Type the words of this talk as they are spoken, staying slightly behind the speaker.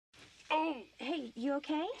Hey, you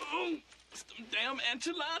okay? Some damn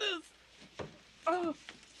enchiladas.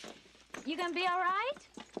 You gonna be all right?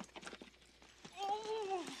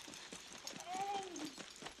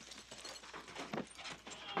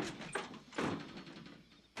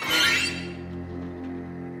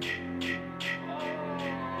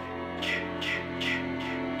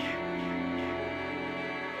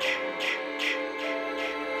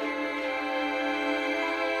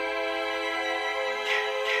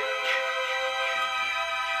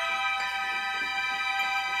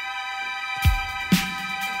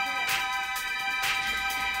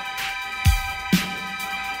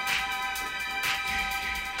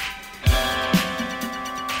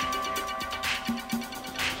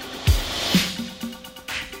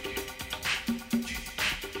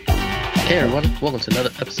 Hey everyone, welcome to another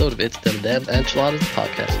episode of It's Them Damn Enchiladas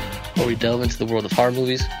podcast, where we delve into the world of horror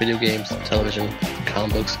movies, video games, television,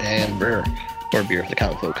 comic books, and beer for the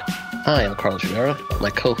comic folk. I am Carlos Rivera.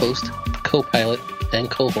 My co-host, co-pilot, and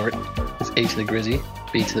cohort is A to the Grizzy,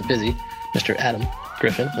 B to the Busy, Mr. Adam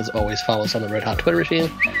Griffin. As always, follow us on the Red Hot Twitter machine,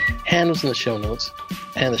 handles in the show notes,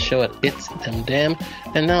 and the show at It's Them Damn,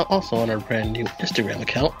 and now also on our brand new Instagram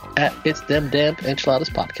account at It's Them Damn Enchiladas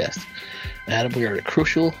podcast. Adam, we are at a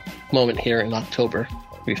crucial moment here in October.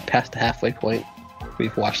 We've passed the halfway point.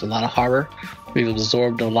 We've watched a lot of horror. We've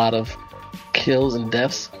absorbed a lot of kills and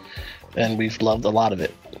deaths, and we've loved a lot of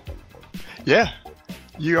it. Yeah,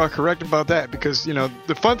 you are correct about that because, you know,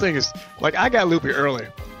 the fun thing is, like, I got loopy early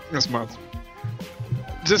this month.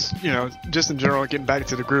 Just in general, getting back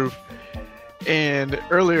into the groove. And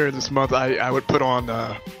earlier this month, I would put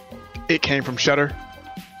on It Came From Shudder,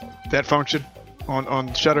 that function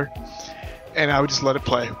on Shudder. And I would just let it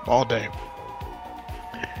play all day.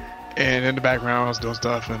 And in the background, I was doing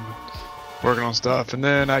stuff and working on stuff. And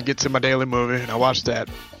then I get to my daily movie and I watch that.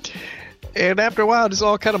 And after a while, it just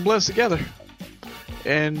all kind of blends together.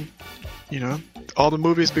 And, you know, all the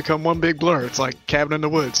movies become one big blur. It's like Cabin in the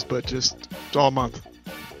Woods, but just all month.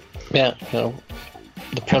 Yeah, you know,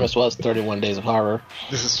 the premise was 31 Days of Horror.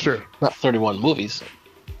 This is true. Not 31 movies,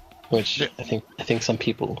 which yeah. I think some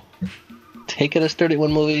people take it as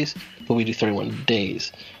 31 movies, but we do 31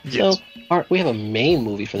 days. Yes. So we have a main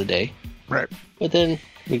movie for the day, right? But then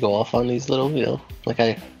we go off on these little, you know, like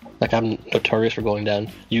I'm notorious for going down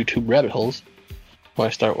YouTube rabbit holes, where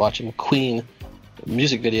I start watching Queen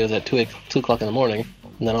music videos at 2 o'clock in the morning,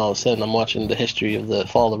 and then all of a sudden I'm watching the history of the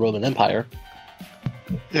fall of the Roman Empire.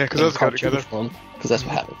 Yeah, because those go together. Because that's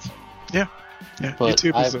what happens. Yeah. But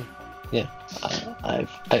YouTube is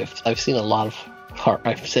I've seen a lot of horror.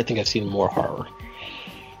 I think I've seen more horror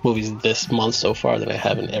movies this month so far than I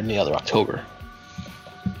have in any other October.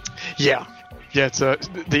 Yeah. It's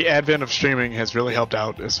the advent of streaming has really helped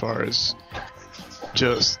out as far as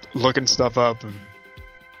just looking stuff up and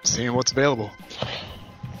seeing what's available.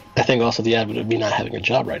 I think also the advent of me not having a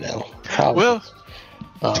job right now. Probably. Well,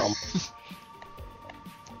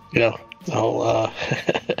 you know, so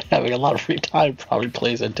having a lot of free time probably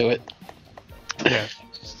plays into it. Yeah.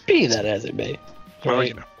 Be that as it may. Well, right?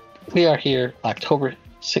 you know. We are here October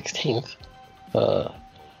 16th.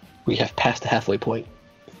 We have passed the halfway point.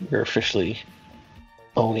 We're officially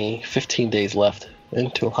only 15 days left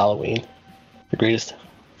until Halloween, the greatest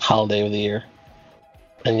holiday of the year.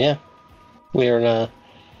 And yeah, we've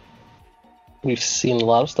seen a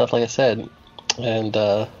lot of stuff, like I said. And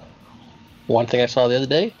one thing I saw the other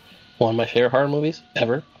day, one of my favorite horror movies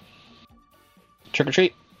ever, Trick or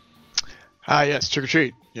Treat. Ah, yes, Trick or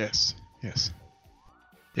Treat. Yes,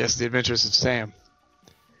 The Adventures of Sam.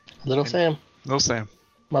 Little Sam.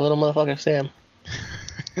 My little motherfucker Sam.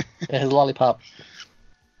 And his lollipop.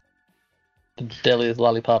 The deadliest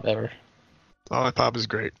lollipop ever. Lollipop is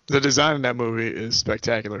great. The design in that movie is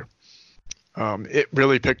spectacular. It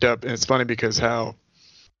really picked up, and it's funny because how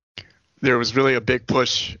there was really a big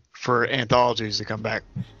push for anthologies to come back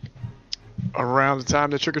around the time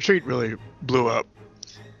that Trick or Treat really blew up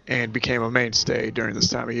and became a mainstay during this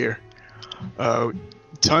time of year.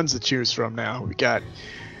 Tons to choose from now. We got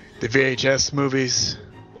the VHS movies.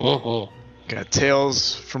 Got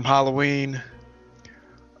Tales from Halloween.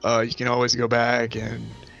 You can always go back and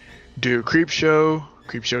do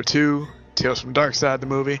Creepshow 2, Tales from Dark Side, the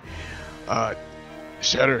movie.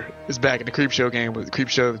 Shudder is back in the Creepshow game with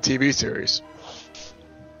Creepshow, the TV series.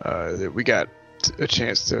 That we got a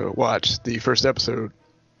chance to watch the first episode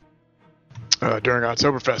during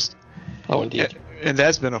Oktoberfest. Oh, indeed. And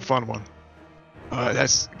that's been a fun one.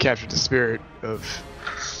 That's captured the spirit of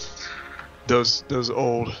those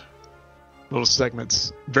old little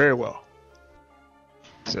segments very well.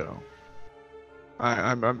 So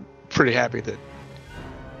I'm pretty happy that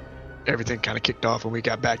everything kind of kicked off when we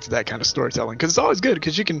got back to that kind of storytelling. Because it's always good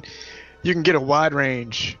because you can get a wide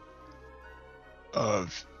range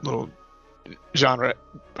of little genre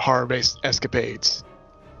horror-based escapades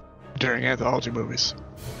during anthology movies.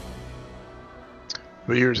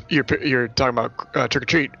 But you're talking about Trick or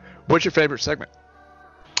Treat. What's your favorite segment?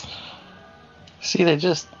 See,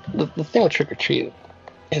 the thing with Trick or Treat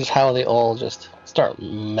is how they all just start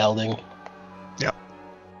melding. Yep.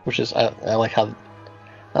 Which is I like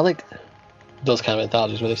those kind of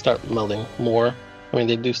anthologies where they start melding more. I mean,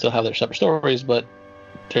 they do still have their separate stories, but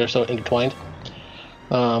they're so intertwined.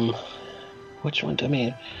 Which one? I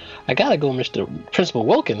mean, I gotta go Mr. Principal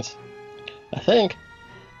Wilkins. I think.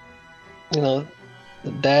 You know,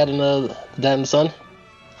 the dad and the son.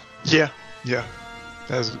 Yeah.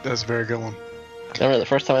 That's a very good one. I remember the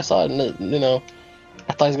first time I saw it, and you know,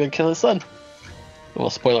 I thought he was gonna kill his son. Well,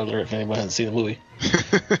 spoiler alert if anyone hasn't seen the movie.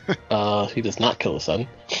 He does not kill his son.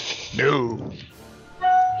 No.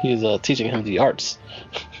 He's teaching him the arts.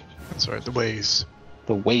 That's right, the ways.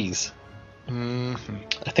 The ways. Mm-hmm.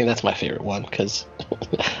 I think that's my favorite one because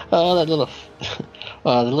that little,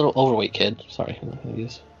 the little overweight kid. Sorry, I'm not going to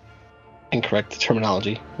use incorrect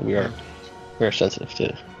terminology. We are sensitive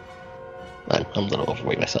to. I'm a little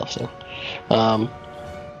overweight myself, so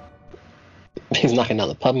he's knocking down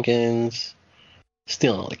the pumpkins,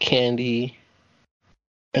 stealing all the candy,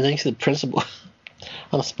 and then you see the principal.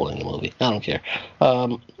 I'm spoiling the movie. I don't care.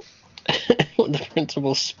 When the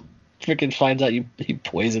principal freaking finds out he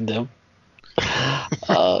poisoned him.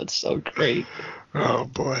 Oh, it's so great. Oh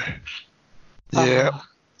boy. Yeah.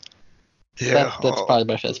 Yeah. That's probably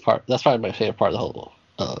my favorite part. That's probably my favorite part of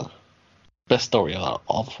the whole best story of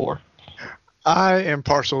all the four. I am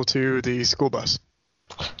partial to the school bus.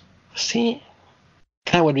 See,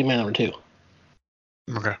 that would be my number 2.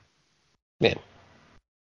 Okay. Yeah.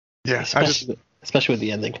 Yeah. Especially with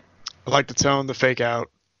the ending. I like the tone, the fake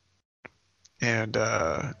out, and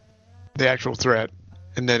the actual threat,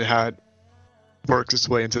 and then how it works its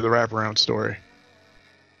way into the wraparound story.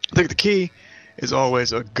 I think the key is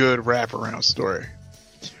always a good wraparound story.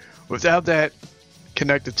 Without that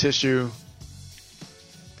connective tissue,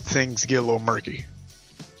 things get a little murky.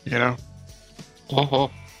 You know? Uh-huh.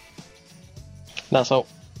 Now, so,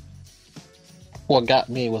 what got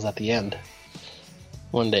me was at the end,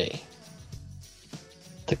 one day,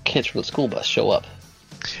 the kids from the school bus show up.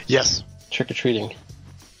 Yes. Trick-or-treating.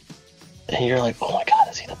 And you're like, oh my god,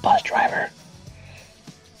 is he the bus driver?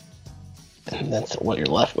 And that's what you're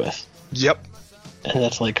left with. Yep. And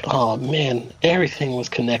that's like, oh man, everything was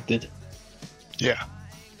connected. Yeah.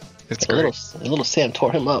 It's a great. little Sam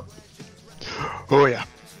tore him up. Oh yeah.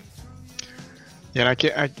 Yeah, and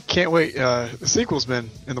I can't wait. The sequel's been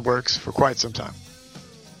in the works for quite some time.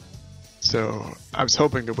 So I was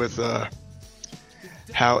hoping that with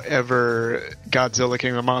however Godzilla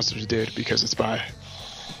King of the Monsters did, because it's by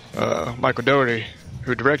Michael Dougherty,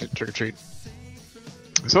 who directed Trick or Treat.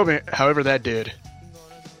 I was hoping however that did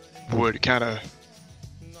would kind of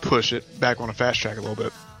push it back on a fast track a little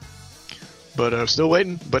bit. But still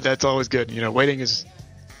waiting, but that's always good. You know, waiting is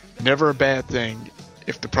never a bad thing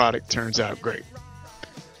if the product turns out great.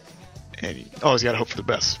 And you always got to hope for the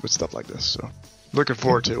best with stuff like this. So looking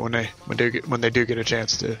forward to it when they do get a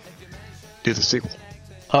chance to do the sequel.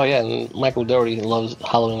 Oh yeah, and Michael Dougherty loves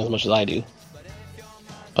Halloween as much as I do.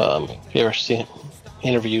 If you ever see him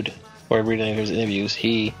interviewed or read any of his interviews,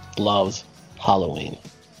 he loves Halloween.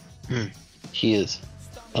 He is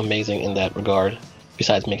amazing in that regard,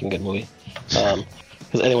 besides making a good movie.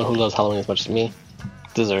 Because anyone who loves Halloween as much as me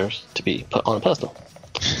deserves to be put on a pedestal.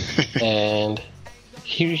 And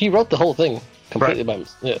he wrote the whole thing completely by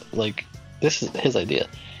himself. Yeah, like, this is his idea.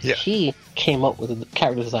 Yeah. He came up with the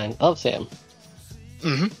character design of Sam.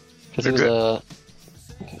 Mm-hmm. Because he was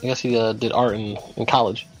I guess he did art in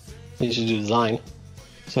college. He used to do design.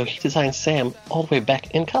 So he designed Sam all the way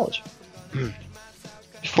back in college.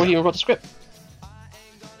 Before he even wrote the script.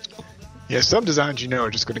 Yeah, some designs are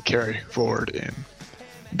just going to carry forward and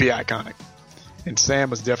be iconic. And Sam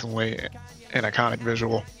was definitely an iconic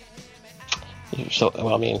visual. So,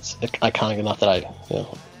 well, I mean, it's iconic enough that I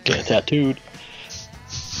get it tattooed.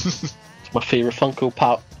 It's my favorite Funko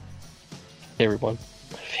Pop. Everyone.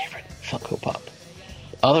 My favorite Funko Pop.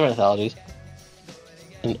 Other anthologies.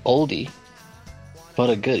 An oldie, but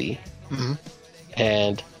a goodie. Mm-hmm.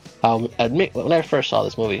 And I'll admit, when I first saw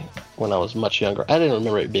this movie, when I was much younger, I didn't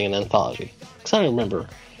remember it being an anthology. Because I don't remember.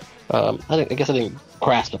 I guess I didn't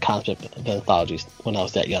grasp the concept of anthologies when I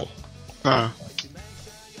was that young. Uh-huh.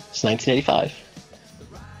 It's 1985.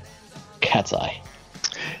 Cat's Eye.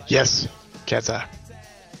 Yes, Cat's Eye.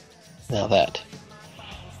 Now that.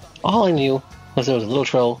 All I knew was there was a little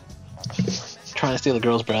troll trying to steal a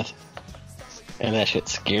girl's breath, and that shit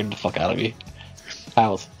scared the fuck out of me. I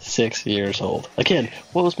was 6 years old. Again,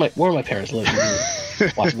 where were my parents living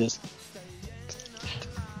watching this?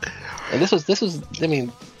 And this was. I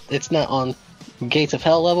mean, it's not on Gates of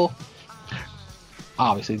Hell level.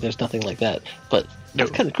 Obviously, there's nothing like that, but it's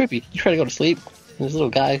kind of creepy. You try to go to sleep, and this little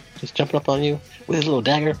guy just jumping up on you with his little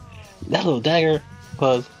dagger. That little dagger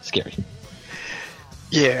was scary.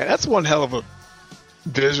 Yeah, that's one hell of a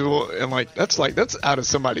visual, and that's out of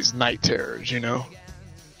somebody's night terrors, you know.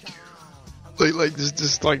 Like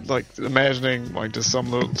just imagining just some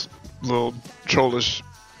little trollish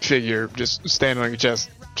figure just standing on your chest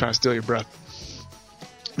trying to steal your breath.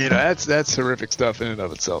 You know, that's horrific stuff in and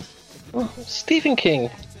of itself. Oh, Stephen King.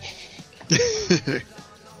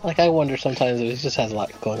 I wonder sometimes if he just has a lot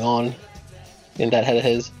going on in that head of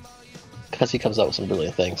his, because he comes up with some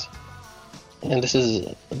brilliant things. And this is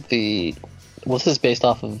based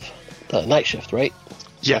off of the Night Shift, right?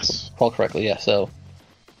 Yes. Recall correctly, yeah. So,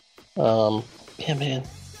 yeah, man,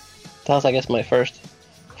 that was, I guess, my first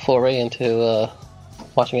foray into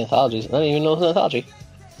watching anthologies. I didn't even know it was an anthology.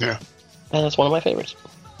 Yeah. And it's one of my favorites.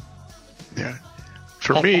 Yeah.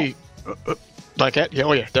 For me, Black Cat? Yeah,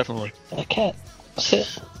 oh yeah, definitely. That cat. That's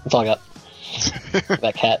it. That's all I got.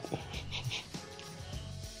 That cat.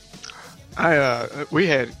 We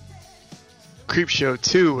had Creepshow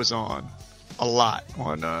 2 was on a lot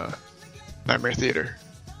on Nightmare Theater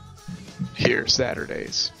here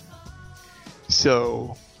Saturdays.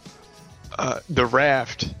 So The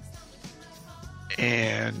Raft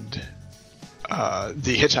and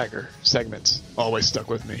the Hitchhiker segments always stuck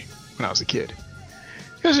with me when I was a kid.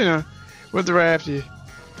 Because, you know, with The Raft, kids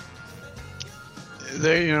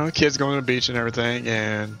going to the beach and everything,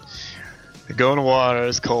 and they go in the water,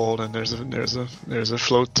 it's cold, and there's a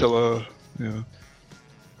flotilla, you know,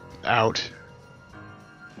 out,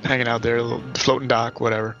 hanging out there, a little floating dock,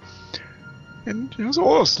 whatever. And, you know, it's an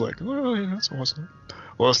oil slick. Well, you know, it's an oil slick.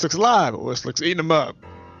 Oil slick's alive. Oil slick's eating them up.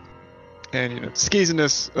 And, you know, the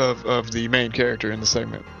skeeziness of the main character in the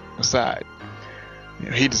segment aside, you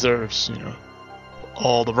know, he deserves, you know,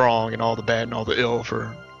 all the wrong and all the bad and all the ill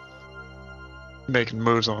for making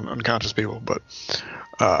moves on unconscious people. But,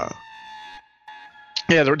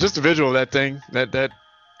 yeah, just the visual of that thing, that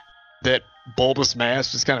bulbous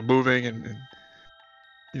mass just kind of moving, and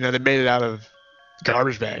you know, they made it out of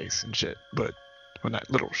garbage bags and shit, but, well, not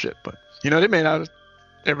literal shit, but, you know, they made it out of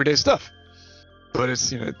everyday stuff. But it's,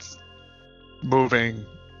 you know, it's moving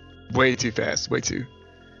way too fast, way too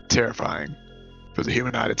terrifying for the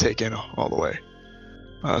human eye to take in all the way.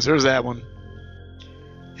 So there's that one.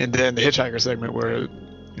 And then the Hitchhiker segment where, you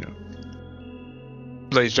know,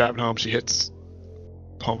 lady's driving home, she hits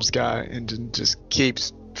the homeless guy and just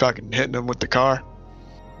keeps fucking hitting him with the car.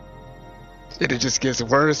 And it just gets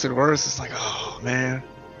worse and worse. It's like, oh man,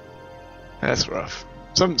 that's rough.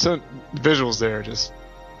 Some visuals there are just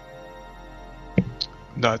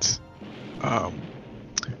nuts.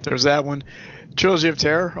 There's that one. Trilogy of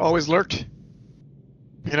Terror always lurked.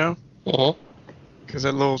 You know? Uh-huh. Because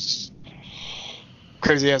that little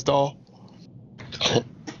crazy ass doll.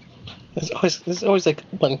 There's always like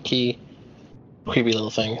one key creepy little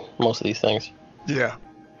thing. Most of these things. Yeah.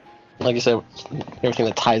 Like you said, everything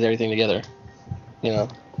that ties everything together. You know,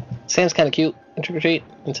 Sam's kind of cute in Trick or Treat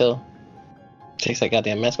until he takes that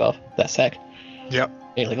goddamn mask off, that sack. Yep.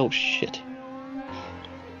 And you're like, oh shit.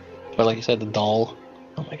 But like you said, the doll.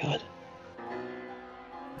 Oh my god.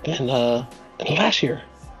 And last year,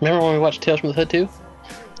 remember when we watched Tales from the Hood too?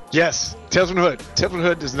 Yes, Tales from the Hood. Tales from the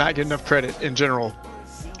Hood does not get enough credit in general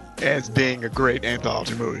as being a great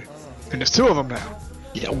anthology movie. And there's two of them now.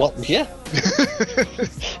 Yeah, well, yeah.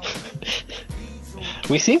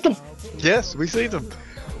 We seen them. Yes, we seen them.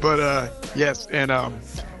 But, yes, and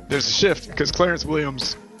there's a shift because Clarence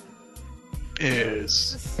Williams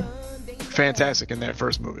is fantastic in that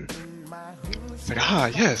first movie. It's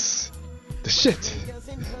like, yes, the shit.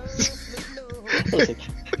 Listen,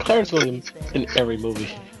 Clarence Williams in every movie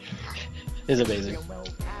is amazing.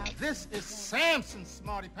 This is Samson,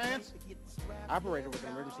 Smarty Pants. Operator with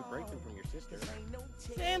an emergency breakthrough from your sister.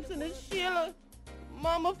 Samson and Sheila.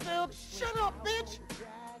 Mama felt. Shut up, bitch.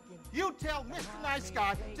 You tell Mr. Nice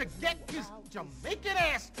Guy to get his Jamaican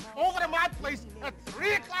ass over to my place at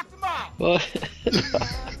 3 o'clock tomorrow. Well,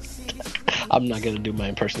 I'm not gonna do my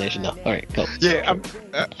impersonation now. All right, go. Yeah,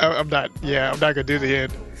 I'm not. Yeah, I'm not gonna do the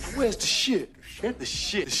end. Where's the shit? The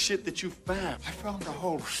shit that you found. I found a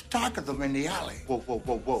whole stock of them in the alley.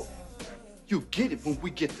 Whoa. You get it when we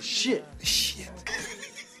get the shit. The shit.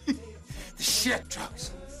 The shit.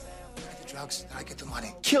 Drugs. Get the drugs, I get the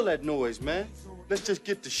money. Kill that noise, man. Let's just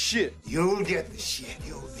get the shit. You'll get the shit.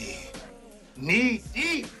 You'll be knee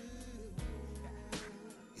deep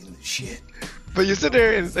in the shit. But you sit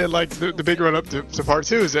there and like the big run up to part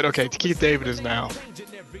 2 is that okay? Keith David is now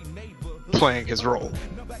playing his role.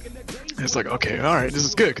 And it's like okay, all right, this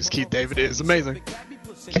is good because Keith David is amazing.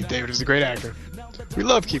 Keith David is a great actor. We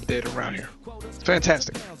love Keith David around here. It's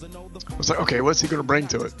fantastic. It's like okay, what's he gonna bring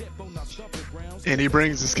to it? And he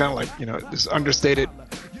brings this kind of like this understated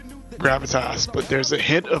gravitas, but there's a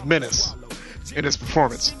hint of menace in his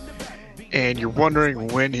performance, and you're wondering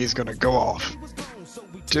when he's gonna go off.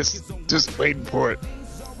 Just waiting for it.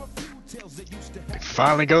 It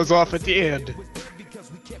finally goes off at the end,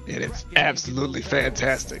 and it's absolutely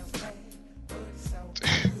fantastic.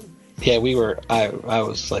 Yeah, I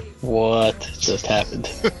was like, what just happened?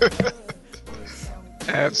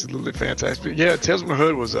 Absolutely fantastic. Yeah, Tales from the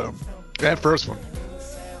Hood was that first one.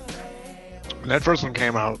 When that first one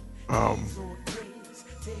came out,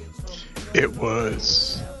 it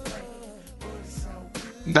was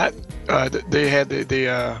not. They had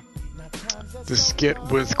the skit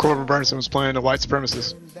with Corbin Burnson was playing the white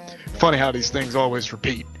supremacist. Funny how these things always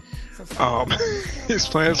repeat. He's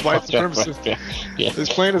playing as white supremacist. Yeah. He's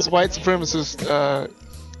playing as white supremacist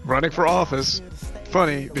running for office.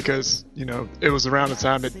 Funny because it was around the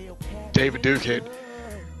time that David Duke had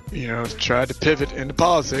tried to pivot into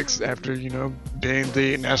politics after being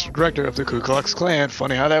the national director of the Ku Klux Klan.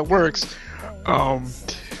 Funny how that works.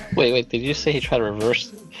 Wait, did you say he tried to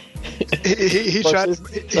reverse? he tried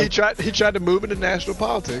to move into national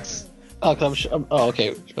politics. Oh,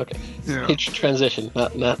 okay. Yeah. He transitioned,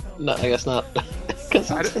 not. I guess not,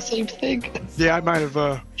 because it's the same thing. Yeah, I might have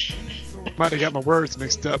got my words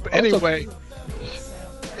mixed up. But anyway,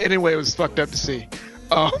 it was fucked up to see.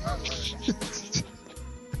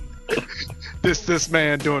 This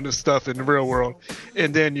man doing this stuff in the real world,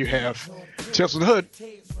 and then you have Tales from the Hood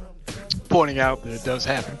pointing out that it does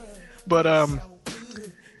happen. But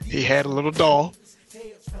he had a little doll,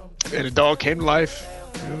 and the doll came to life,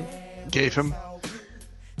 gave him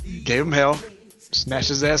hell, snatched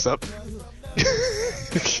his ass up,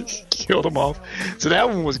 killed him off. So that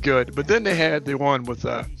one was good. But then they had the one with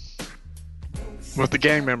the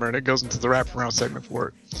gang member, and it goes into the wraparound segment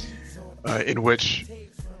for it, in which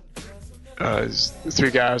the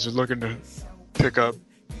 3 guys are looking to pick up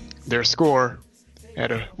their score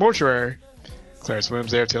at a mortuary. Clarence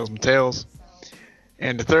Williams there tells them tales.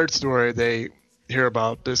 And the third story, they hear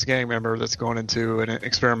about this gang member that's going into an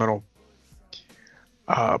experimental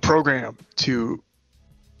program to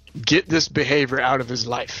get this behavior out of his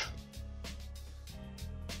life.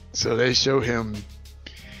 So they show him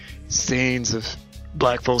scenes of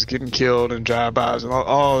black folks getting killed and drive-bys and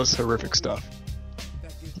all this horrific stuff.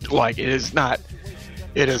 Like, it is not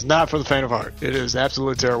for the faint of heart. It is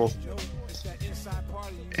absolutely terrible.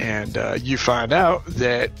 And you find out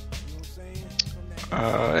that,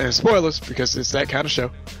 and spoilers because it's that kind of show,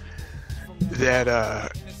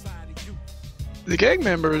 that the gang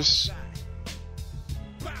members,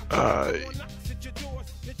 are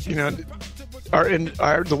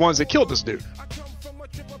the ones that killed this dude.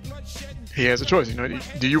 He has a choice.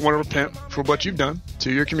 Do you want to repent for what you've done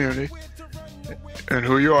to your community and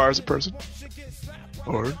who you are as a person,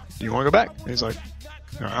 or do you want to go back? And he's like,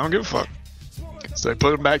 no, I don't give a fuck. So they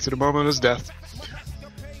put him back to the moment of his death.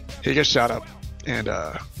 He gets shot up, and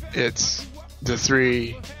it's the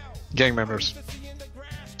 3 gang members.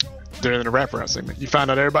 They're in the wraparound segment. You find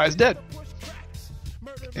out everybody's dead,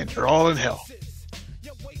 and they're all in hell.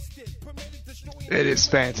 It is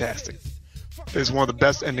fantastic. It's one of the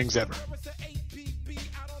best endings ever.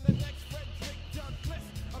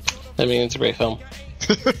 I mean, it's a great film.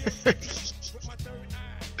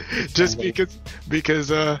 Just because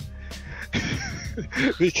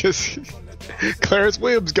Clarence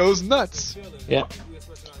Williams goes nuts. Yeah.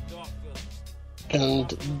 And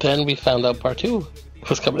then we found out part 2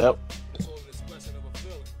 was coming out.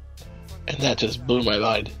 And that just blew my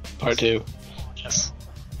mind. Part 2. Yes.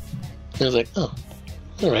 I was like, oh,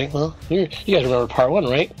 alright, well, you guys remember part 1,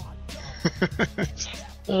 right?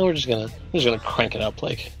 Well, we're just gonna crank it up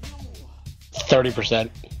like 30%.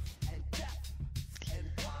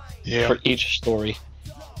 Yeah. For each story.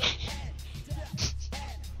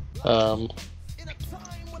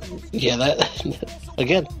 Yeah, that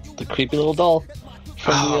again, the creepy little doll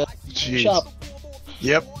from the shop.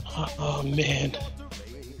 Yep. Oh man.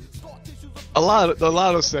 A lot of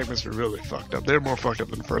those segments are really fucked up. They're more fucked up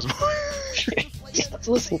than the first one.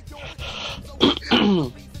 Listen,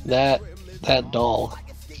 that doll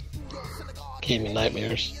gave me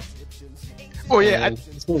nightmares. Oh yeah,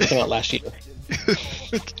 this movie came out last year.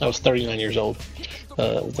 I was 39 years old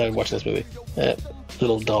when I watched this movie. That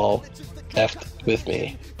little doll effed with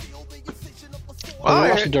me. Well, we I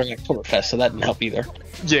watched it had- during Oktoberfest, so that didn't help either.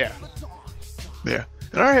 Yeah. Yeah.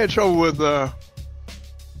 And I had trouble with the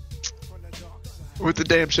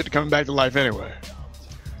damn shit coming back to life anyway.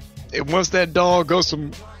 And once that dog goes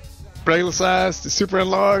from regular size to super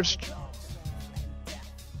enlarged,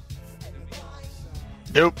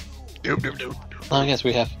 nope. I guess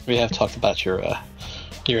we have talked about your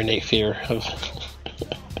innate fear of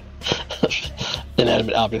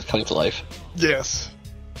inanimate objects coming to life. Yes.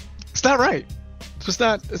 It's not right. It's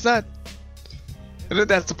not. And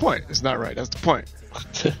that's the point. It's not right. That's the point.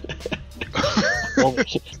 Well,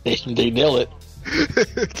 they nail it.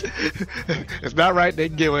 It's not right. They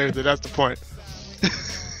can get away with it. That's the point.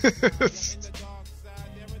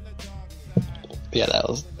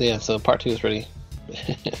 So part 2 was pretty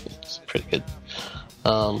it's pretty good.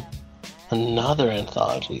 Another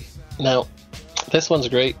anthology. Now, this one's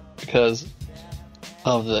great because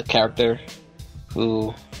of the character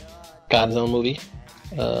who got his own movie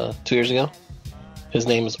 2 years ago. His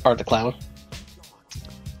name is Art the Clown.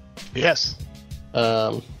 Yes.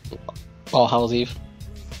 All Hallows Eve.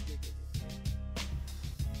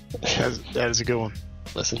 That is a good one.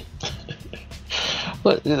 Listen.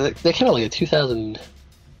 But they came out like in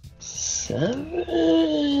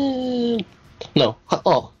 2007? No.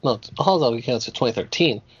 Oh, no. Hallows Eve came out in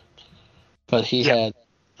 2013. But he had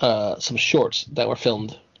some shorts that were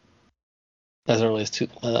filmed as early as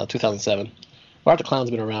 2007. Art the Clown's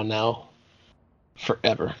been around now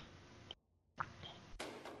forever.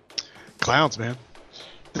 Clowns, man.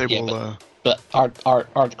 They Yeah, will. But Art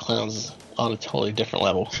the Clown's on a totally different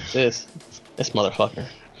level. This motherfucker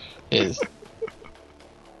is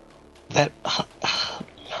that.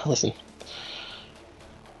 Listen,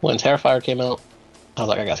 when Terrifier came out, I was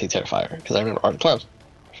like, I gotta see Terrifier because I remember Art the Clown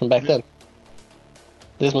from back then.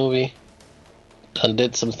 This movie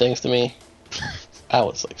undid some things to me. I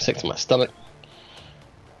was like sick to my stomach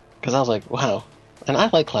because I was like, wow. And I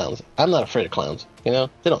like clowns. I'm not afraid of clowns. You know,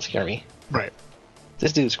 they don't scare me. Right.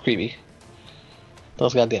 This dude's creepy.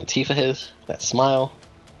 Those goddamn teeth of his, that smile.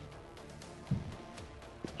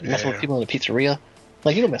 Messing with people in a pizzeria.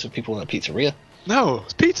 Like, you don't mess with people in a pizzeria. No,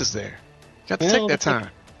 pizza's there. You got to take that time.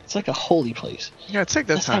 It's like a holy place. You got to take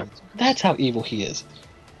that time. That's how evil he is.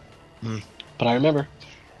 Mm. But I remember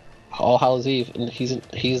All Hallows Eve, and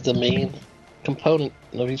he's the main component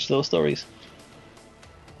of each of those stories.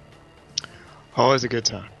 Always a good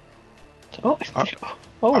time. Always Art a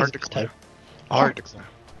the good Clown. time. Art the Clown.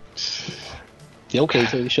 Okay,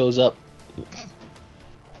 so he shows up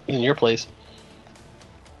in your place,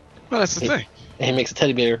 Well, that's the thing. and he makes a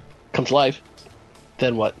teddy bear come to life.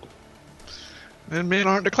 Then what? And me and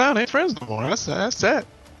Art the Clown ain't friends no more. That's that.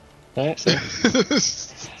 Alright, so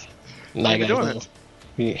now you doing guys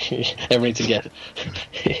know.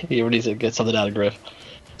 Everyone needs to get something out of Griff.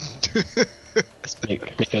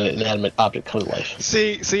 Make an inanimate object come to life.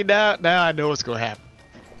 See now I know what's gonna happen.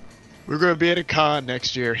 We're gonna be at a con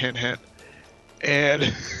next year, hint hint.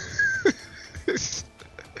 And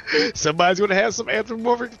somebody's gonna have some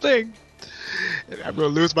anthropomorphic thing. And I'm gonna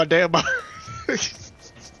lose my damn mind.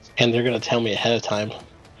 And they're gonna tell me ahead of time.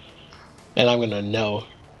 And I'm gonna know.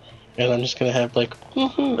 And I'm just gonna have like,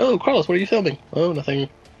 oh, Carlos, what are you filming? Oh, nothing.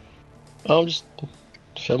 Oh, I'm just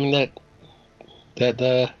filming that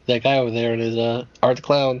guy over there in his Art the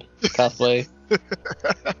Clown cosplay.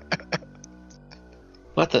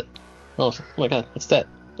 What the? Oh my god, what's that?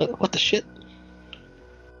 What the shit?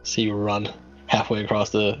 See you run halfway across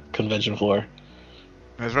the convention floor.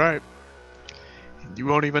 That's right. You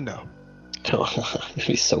won't even know. It'd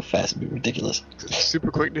be so fast, it'd be ridiculous.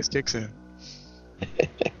 Super quickness kicks in.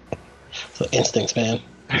 So instincts, man.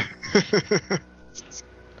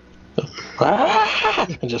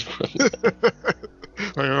 And just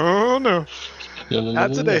Oh no. no,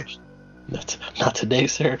 Not today. Not today,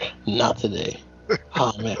 sir. Not today.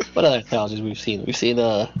 Oh man, what other technologies we've seen? We've seen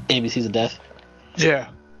ABCs of Death. Yeah.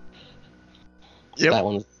 Yep. That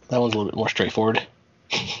one's a little bit more straightforward.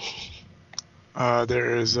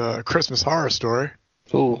 There is a Christmas Horror Story.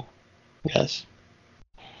 Ooh, yes.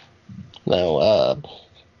 Now,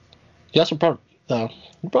 you also brought up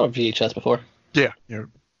VHS before. Yeah.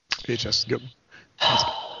 VHS is good.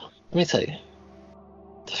 Let me tell you,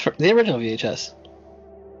 the original VHS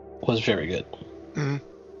was very good. Mhm.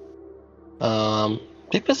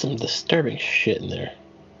 They put some disturbing shit in there.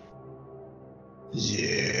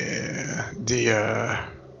 Yeah.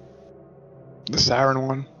 The Siren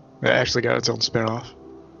one. It actually got its own spin-off.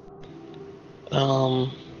 Because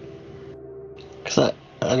I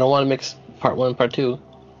don't want to mix part 1 and part 2.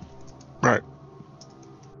 Right.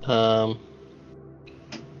 The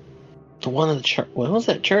one in the church. What was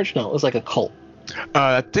that church? No, it was like a cult.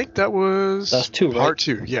 I think that was That's 2, right? part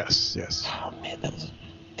 2. Yes. Oh man, that was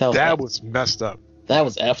That effed. was messed up. That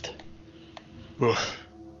was effed. Oof.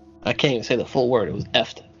 I can't even say the full word. It was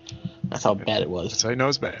effed. That's how bad it was. That's how you know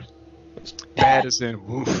it's bad. Bad as in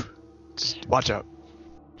woof. Just watch out.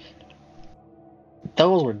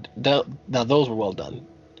 Those were well done.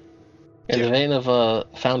 In the vein of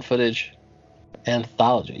found footage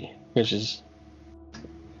anthology, which is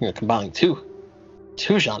combining two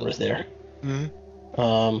genres there.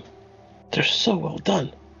 Mm-hmm. They're so well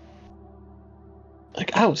done.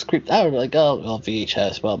 Like I was creeped. I was like, oh, well,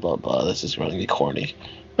 VHS, blah blah blah. This is going to be corny.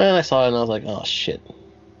 And I saw it and I was like, oh shit,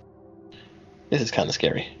 this is kind of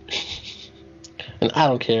scary. And I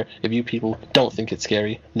don't care if you people don't think it's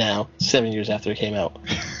scary now, 7 years after it came out.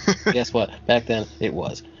 Guess what? Back then, it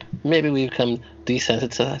was. Maybe we've become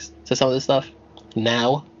desensitized to some of this stuff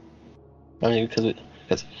now. I mean,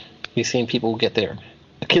 because we've seen people get their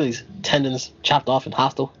Achilles tendons chopped off in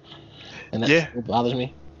Hostel, and that still bothers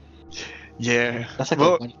me. Yeah. That's like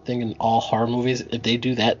the one thing in all horror movies. If they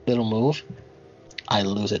do that little move, I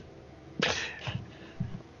lose it.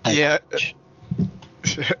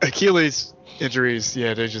 Achilles injuries,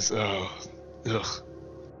 they're just ugh.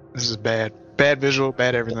 This is bad. Bad visual,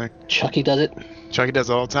 bad everything. Chucky does it. Chucky does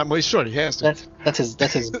it all the time. Well, he's short. He has to. That's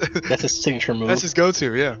his signature move. That's his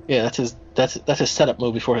go-to. Yeah. Yeah, that's his setup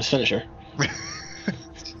move before his finisher.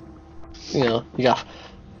 You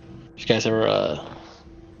guys ever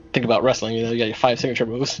think about wrestling? You got your 5 signature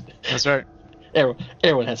moves. That's right.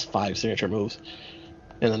 Everyone has 5 signature moves,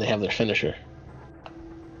 and then they have their finisher.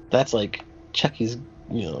 That's like Chucky's.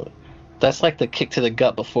 That's like the kick to the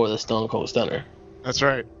gut before the Stone Cold Stunner. That's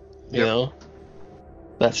right. You know,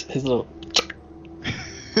 that's his little.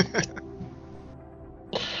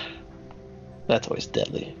 That's always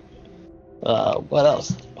deadly. What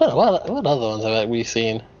else? What other ones have we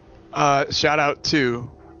seen? Shout out to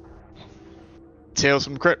Tales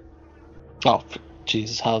from the Crypt. Oh,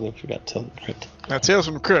 Jesus! How did I forget Tales from the Crypt? Now, Tales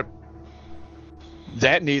from the Crypt.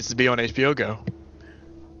 That needs to be on HBO Go.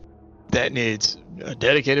 That needs a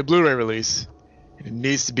dedicated Blu-ray release. It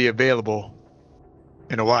needs to be available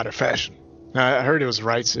in a wider fashion. Now, I heard it was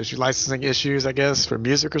licensing issues, I guess, for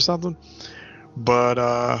music or something.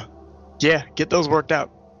 But, get those worked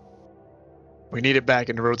out. We need it back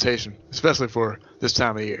into rotation, especially for this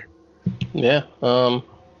time of the year. Yeah.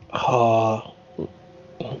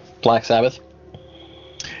 Black Sabbath.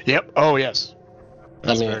 Yep. Oh, yes.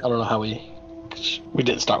 I don't know how we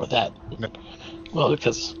didn't start with that. No. Well,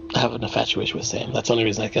 because I have an infatuation with Sam. That's the only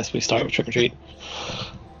reason I guess we started with Trick or Treat.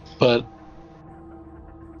 But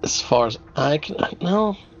as far as I can,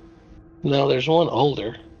 no, there's one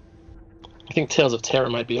older. I think Tales of Terror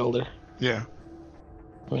might be older. Yeah.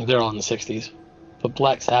 I mean, they're all in the 60s. But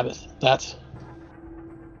Black Sabbath, that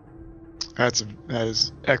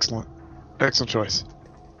is excellent. Excellent choice.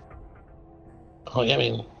 Oh yeah, I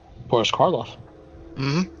mean, Boris Karloff.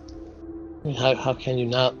 Mm-hmm. I mean, how can you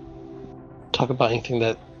not talk about anything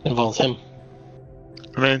that involves him?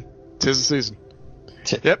 I mean, 'tis the season.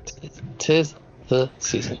 Yep. 'Tis the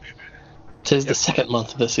season. 'Tis the second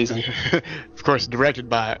month of the season. Of course, directed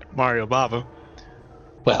by Mario Bava.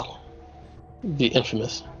 Well, the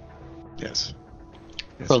infamous. Yes.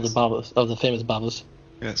 Of the famous Bavas.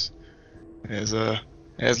 Yes. As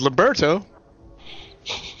Liberto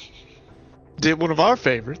did one of our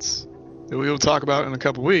favorites that we will talk about in a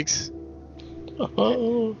couple weeks.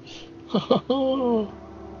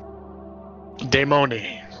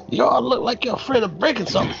 Demoni. You all look like you're afraid of breaking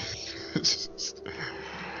something.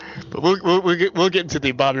 But we'll get into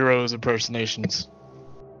the Bobby Rose impersonations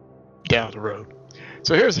down the road.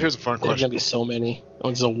 So here's a fun question. There's gonna be so many.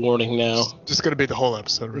 It's a warning now. It's just gonna be the whole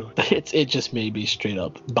episode, really. It just may be straight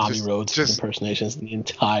up Bobby Rhodes impersonations the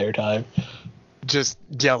entire time. Just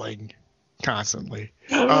yelling constantly.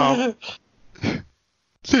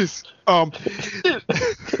 Please.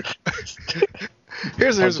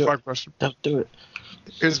 Here's a fun question. Don't do it.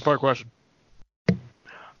 Here's a fun question.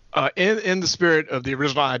 In the spirit of the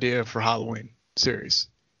original idea for Halloween series,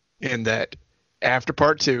 in that after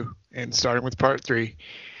part 2 and starting with part 3,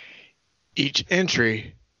 each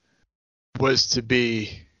entry was to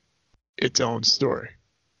be its own story.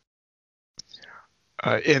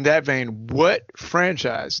 In that vein, what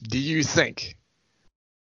franchise do you think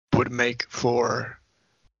would make for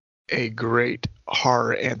a great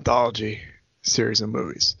horror anthology series of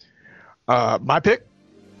movies? My pick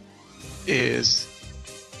is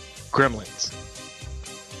Gremlins.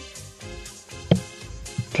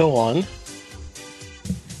 Go on.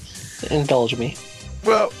 Indulge me.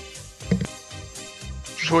 Well,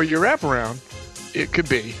 for your wraparound, it could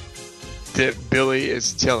be that Billy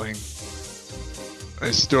is telling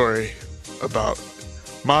a story about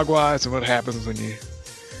Mogwais and what happens when you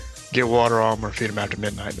get water on them or feed them after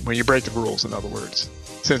midnight. When you break the rules, in other words.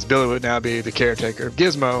 Since Billy would now be the caretaker of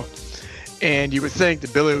Gizmo, and you would think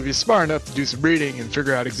that Billy would be smart enough to do some reading and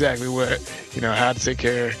figure out exactly what, how to take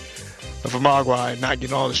care of a Mogwai and not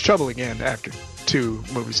get in all this trouble again after 2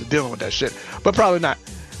 movies of dealing with that shit. But probably not.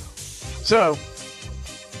 So,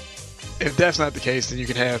 if that's not the case, then you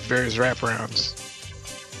can have various wraparounds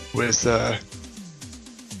with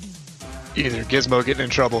either Gizmo getting in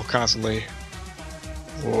trouble constantly,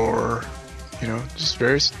 or just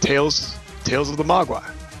various tales of the Mogwai.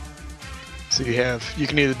 So you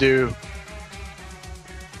can either do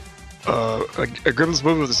a Gremlins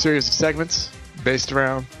movie with a series of segments based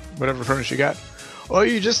around whatever furnish you got, or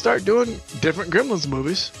you just start doing different Gremlins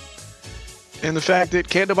movies and the fact that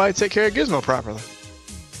can't nobody take care of Gizmo properly.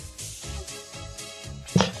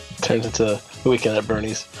 Turns into Weekend at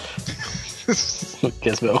Bernie's.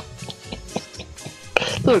 Gizmo.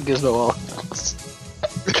 Little Gizmo all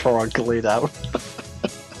trunk laid out.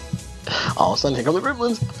 All of a sudden, here come the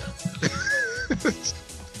Gremlins.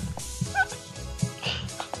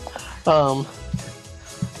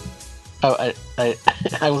 I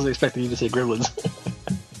wasn't expecting you to say Gremlins.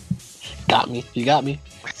 Got me. You got me.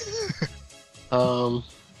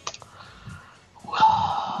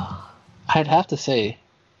 I'd have to say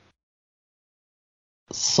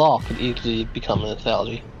Saw could easily become an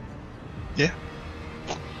anthology. Yeah.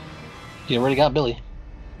 You already got Billy.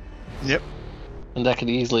 Yep. And that could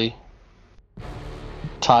easily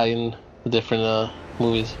tie in the different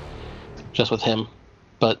movies just with him,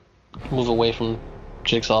 but move away from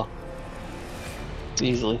Jigsaw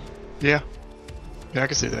easily. Yeah, I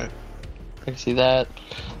can see that. I can see that.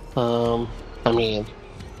 I mean,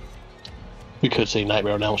 we could say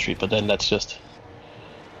Nightmare on Elm Street, but then that's just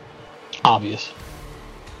obvious.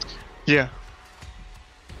 Yeah.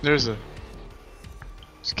 It's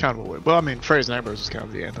kind of a way. Well, I mean, Freddy's Nightmares is kind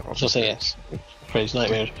of the end. Just saying, Freddy's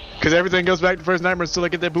Nightmares. Because everything goes back to Freddy's Nightmares until they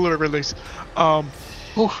get that Blu-ray release.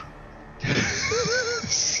 Oof.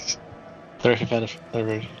 Terrific finish.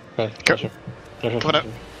 Coming up.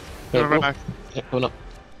 Coming up.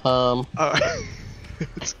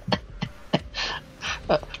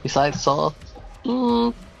 Besides Saw,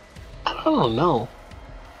 I don't know.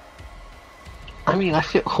 I mean,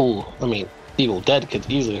 Evil Dead could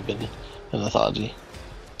easily have been an anthology.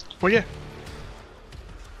 Well, yeah.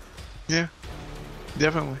 Yeah.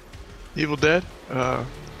 Definitely. Evil Dead.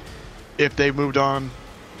 If they moved on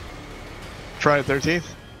Friday the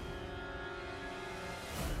 13th.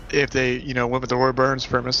 If they, went with the Roy Burns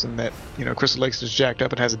premise and that, Crystal Lakes is jacked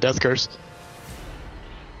up and has a death curse.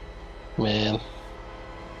 Man.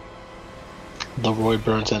 The Roy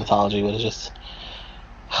Burns anthology was just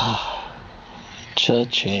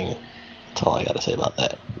cha-ching. That's all I gotta say about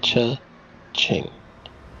that. Cha-ching.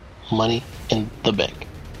 Money in the bank.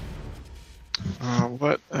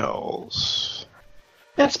 What else?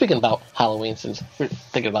 And speaking about Halloween, since we're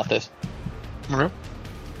thinking about this. Okay.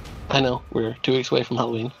 I know, we're 2 weeks away from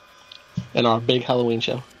Halloween. And our big Halloween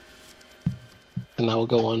show. And I will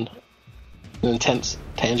go on an intense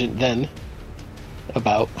tangent then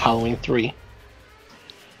about Halloween 3.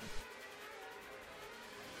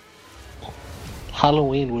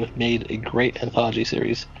 Halloween would have made a great anthology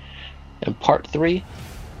series. And part 3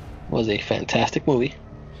 was a fantastic movie.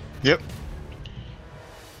 Yep.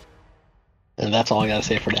 And that's all I gotta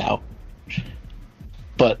say for now.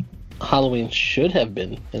 But Halloween should have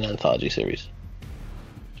been an anthology series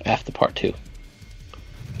after part 2.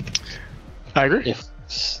 I agree.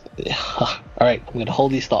 Alright, I'm gonna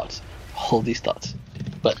hold these thoughts.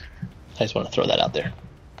 But I just want to throw that out there.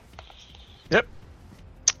 Yep.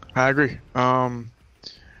 I agree. And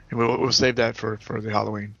we'll save that for the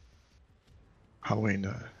Halloween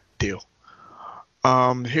deal.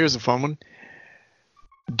 Here's a fun one.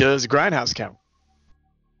 Does Grindhouse count?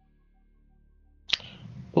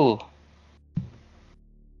 Ooh.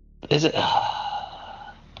 Is it?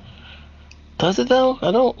 Does it though?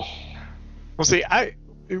 I don't. Well, see,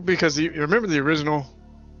 because you remember the original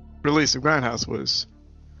release of Grindhouse was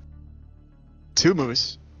 2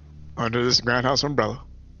 movies under this Grindhouse umbrella.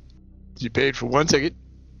 You paid for 1 ticket.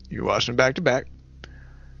 You watched them back to back.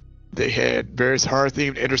 They had various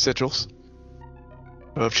horror-themed interstitials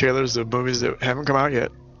of trailers of movies that haven't come out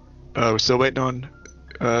yet. We're still waiting on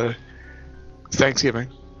Thanksgiving,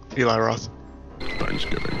 Eli Roth.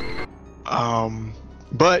 Thanksgiving.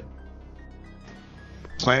 But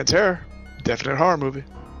Planet Terror, definite horror movie.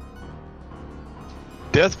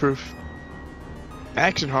 Death Proof,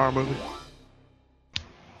 action horror movie.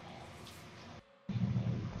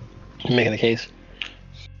 Making a case.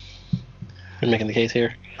 You're making the case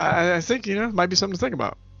here. I think, it might be something to think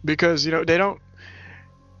about. Because,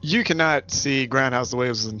 you cannot see Grindhouse the way it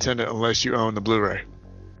was intended unless you own the Blu-ray.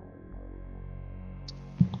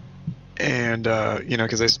 And,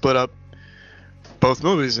 because they split up both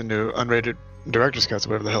movies into unrated director's cuts,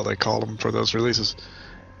 whatever the hell they call them for those releases.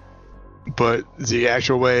 But the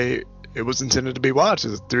actual way it was intended to be watched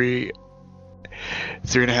is a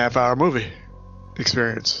 3.5 hour movie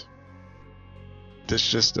experience. There's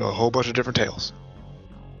just a whole bunch of different tales.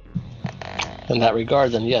 In that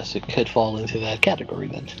regard, then yes, it could fall into that category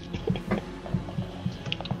then.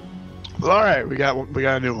 Well, all right, we got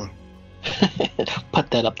a new one.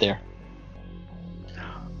 Put that up there.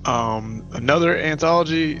 Another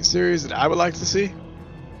anthology series that I would like to see.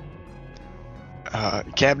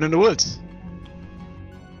 Cabin in the Woods.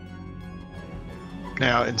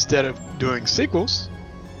 Now, instead of doing sequels,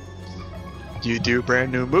 you do brand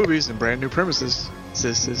new movies and brand new premises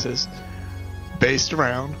based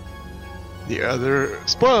around the other,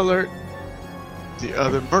 spoiler alert, the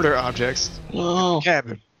other murder objects No. in the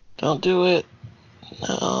cabin. Don't do it.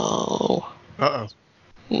 No. Uh-oh.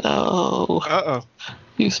 No. Uh-oh.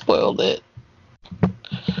 You spoiled it.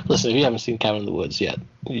 Listen, if you haven't seen Cabin in the Woods yet,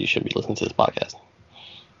 you should be listening to this podcast.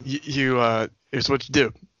 Here's what you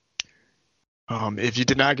do. If you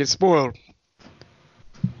did not get spoiled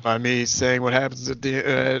by me saying what happens at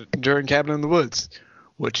the during Cabin in the Woods,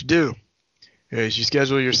 what you do is you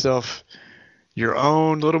schedule yourself your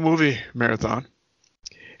own little movie marathon,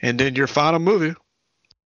 and then your final movie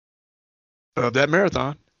of that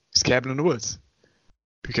marathon is Cabin in the Woods,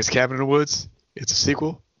 because Cabin in the Woods, it's a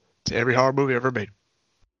sequel to every horror movie ever made.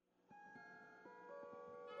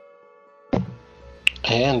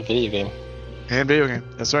 And video game. And video game,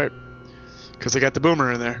 that's right. Because they got the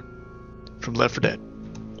boomer in there from Left 4 Dead.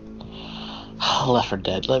 Left 4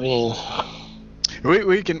 Dead. Let me.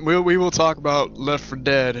 We will talk about Left 4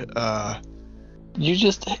 Dead.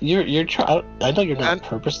 You're trying. I know you're not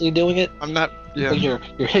purposely doing it. I'm not. Yeah. But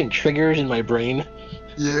you're hitting triggers in my brain.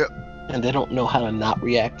 Yeah. And they don't know how to not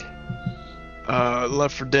react.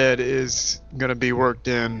 Left 4 Dead is gonna be worked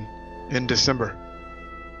in December.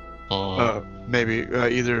 Maybe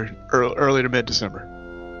either early to mid December.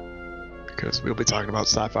 Because we'll be talking about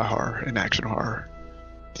sci-fi horror and action horror.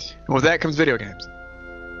 And with that comes video games.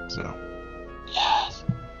 So. Yes.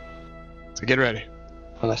 So get ready.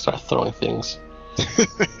 When I start throwing things.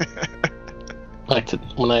 When I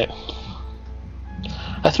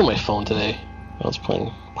threw my phone today. I was playing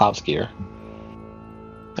Pop's Gear.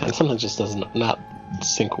 And something just does not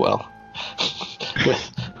sync well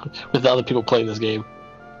with the other people playing this game.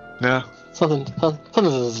 No. Something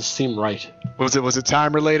doesn't seem right. Was it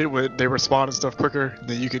time related? Where they were spawning stuff quicker,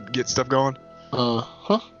 then you could get stuff going?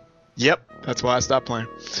 Huh? Yep, that's why I stopped playing.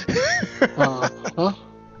 Huh?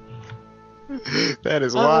 That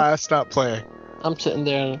is why I stopped playing. I'm sitting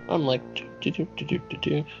there and I'm like,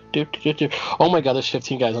 oh my god, there's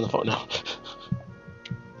 15 guys on the phone now.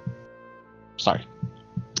 Sorry.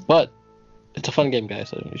 But it's a fun game, guys,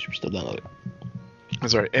 so you should still download it.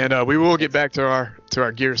 That's right. And we will get back to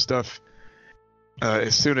our gear stuff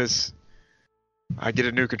as soon as I get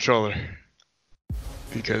a new controller.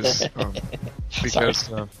 Because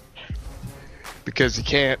you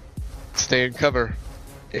can't stay in cover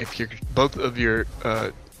if both of your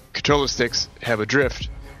controller sticks have a drift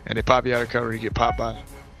and they pop you out of cover. You get popped by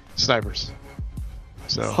snipers.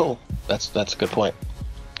 So that's a good point.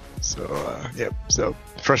 So yep. So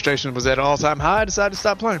frustration was at an all-time high. I decided to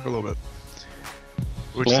stop playing for a little bit,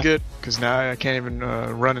 which is good because now I can't even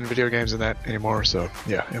run in video games in that anymore. So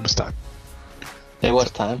yeah, it was time. It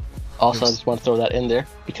was time. Also, I just want to throw that in there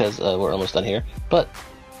because we're almost done here. But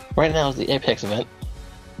right now is the Apex event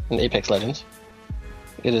in Apex Legends.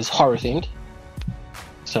 It is horror themed,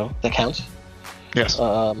 so that counts. Yes.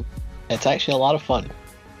 It's actually a lot of fun.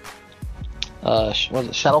 Was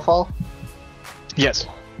it Shadowfall? Yes.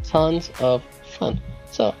 Tons of fun.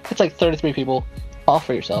 So it's like 33 people, all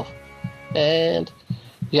for yourself, and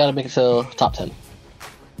you got to make it to top 10.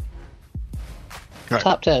 Right.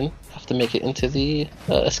 Top 10 have to make it into the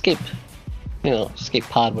escape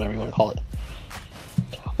pod, whatever you want to call it.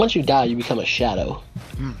 Once you die, you become a shadow,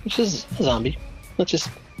 which is a zombie. Let's just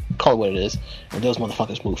call it what it is. And those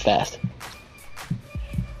motherfuckers move fast.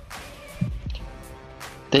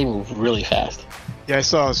 They move really fast. Yeah, I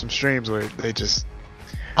saw some streams where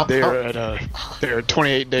they're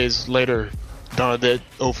 28 days later Dawn of the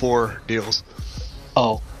Dead 04 deals.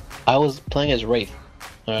 Oh, I was playing as Wraith.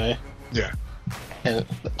 Alright? Yeah. And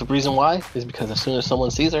the reason why is because as soon as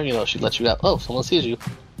someone sees her, she lets you out. Oh, someone sees you.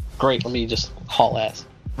 Great, let me just haul ass.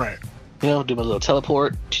 Right. Do my little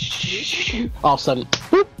teleport. All of a sudden,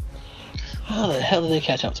 whoop. How the hell did they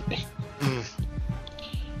catch up to me?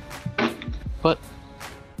 But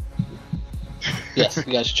yes,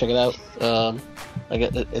 you guys should check it out. I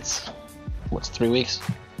get it's 3 weeks.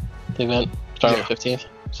 The event starting on the 15th,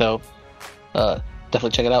 so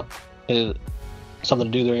definitely check it out. It is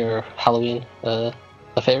something to do during your Halloween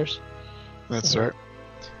affairs. That's right.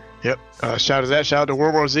 Yep. Shout out to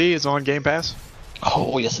World War Z. It's on Game Pass.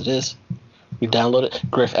 Oh yes, it is. We downloaded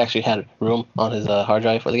it. Griff actually had room on his hard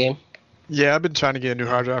drive for the game. Yeah, I've been trying to get a new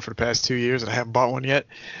hard drive for the past 2 years, and I haven't bought one yet.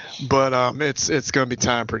 But it's going to be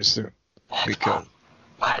time pretty soon. Because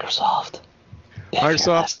Microsoft.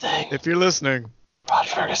 if you're listening, Rod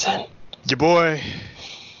Ferguson. your boy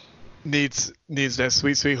needs that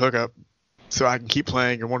sweet hookup so I can keep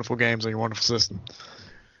playing your wonderful games on your wonderful system.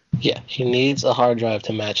 Yeah, he needs a hard drive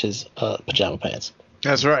to match his pajama pants.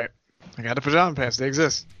 That's right. I got the pajama pants. They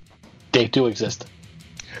exist. They do exist.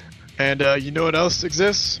 And you know what else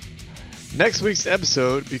exists? Next week's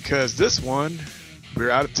episode, because this one,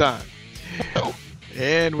 we're out of time. Oh.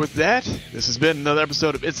 And with that, this has been another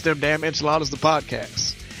episode of It's Them Damn Enchiladas, the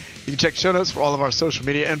podcast. You can check show notes for all of our social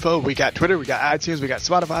media info. We got Twitter, we got iTunes, we got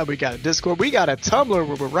Spotify, we got a Discord, we got a Tumblr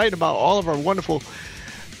where we're writing about all of our wonderful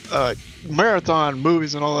marathon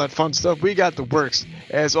movies and all that fun stuff. We got the works.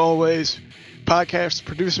 As always, podcast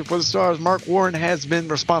producer for the stars, Mark Warren, has been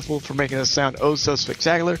responsible for making us sound oh so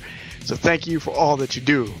spectacular. So thank you for all that you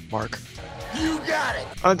do, Mark. You got it.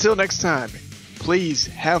 Until next time, please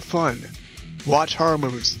have fun, watch horror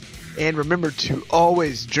movies, and remember to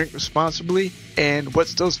always drink responsibly. And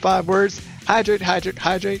what's those 5 words? Hydrate, hydrate,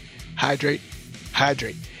 hydrate, hydrate,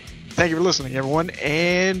 hydrate. Thank you for listening, everyone,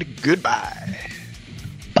 and goodbye.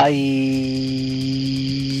 Bye.